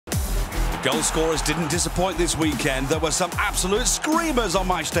Goal scorers didn't disappoint this weekend. There were some absolute screamers on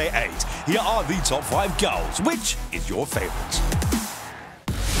Matchday 8. Here are the top 5 goals. Which is your favourite?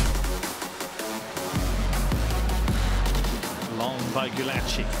 Long by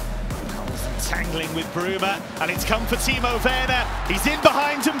Gulacsi. Tangling with Bruma, and it's come for Timo Werner. He's in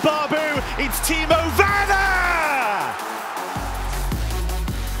behind him, Babu. It's Timo Werner!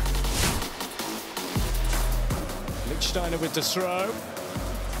 Lichtsteiner with the throw.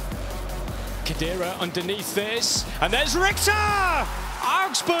 Kadira underneath this, and there's Richter!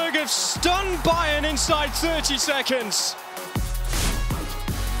 Augsburg have stunned Bayern inside 30 seconds.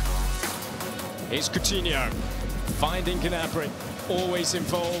 Here's Coutinho, finding Gnabry, always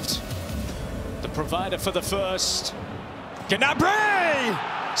involved. The provider for the first.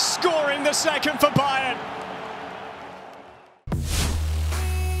 Gnabry! Scoring the second for Bayern.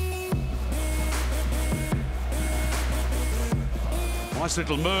 Nice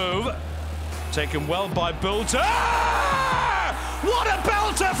little move. Taken well by Bülter. What a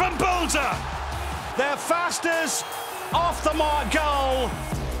belter from Bülter! Their fastest off-the-mark goal.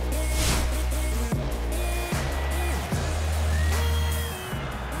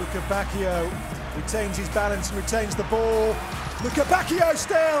 Lukebakio retains his balance and retains the ball. Lukebakio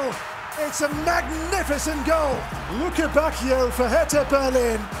still! It's a magnificent goal! Lukebakio for Hertha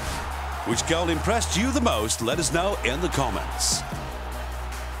Berlin. Which goal impressed you the most? Let us know in the comments.